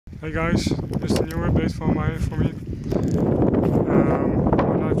Hey guys, just a new update for me.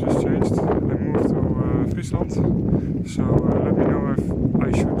 My life just changed. I moved to Friesland, so let me know if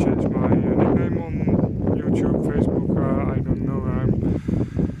I should change my nickname on YouTube, Facebook. I don't know where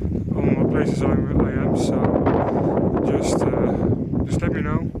on what places I am. So just let me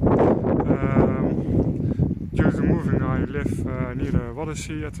know. Due to moving, I live near the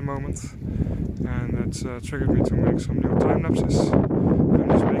Waddenzee at the moment, and it's triggered me to make some new time lapses. I'm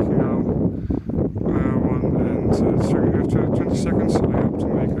just making now one, and it's triggering after 20 seconds. I hope to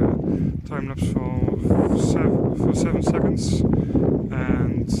make a time lapse for 7 seconds,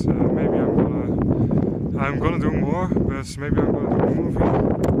 and maybe I'm gonna do more, but maybe I'm gonna do a movie,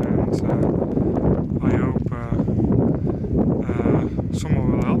 and I hope someone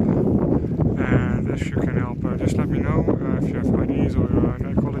will help. And if you can help, just let me know. If you have ideas or you're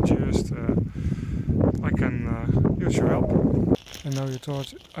an ecologist, I can use your help. And now you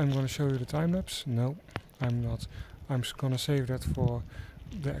thought I'm going to show you the time lapse? No, I'm not. I'm going to save that for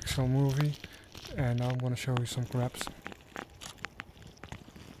the actual movie, and now I'm going to show you some crabs.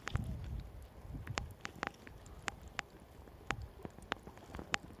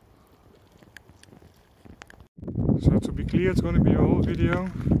 So to be clear, it's going to be a whole video.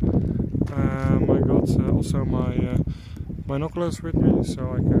 I got also my binoculars with me,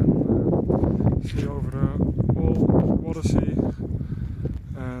 so I can see over the whole Waddenzee,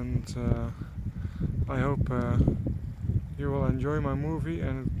 and I hope you will enjoy my movie,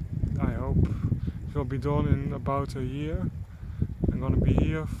 and I hope it will be done in about a year. I'm gonna be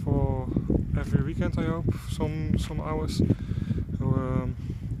here for every weekend, I hope, some hours.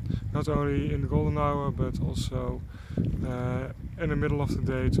 Not only in the golden hour, but also in the middle of the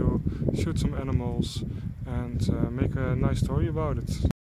day to shoot some animals and make a nice story about it.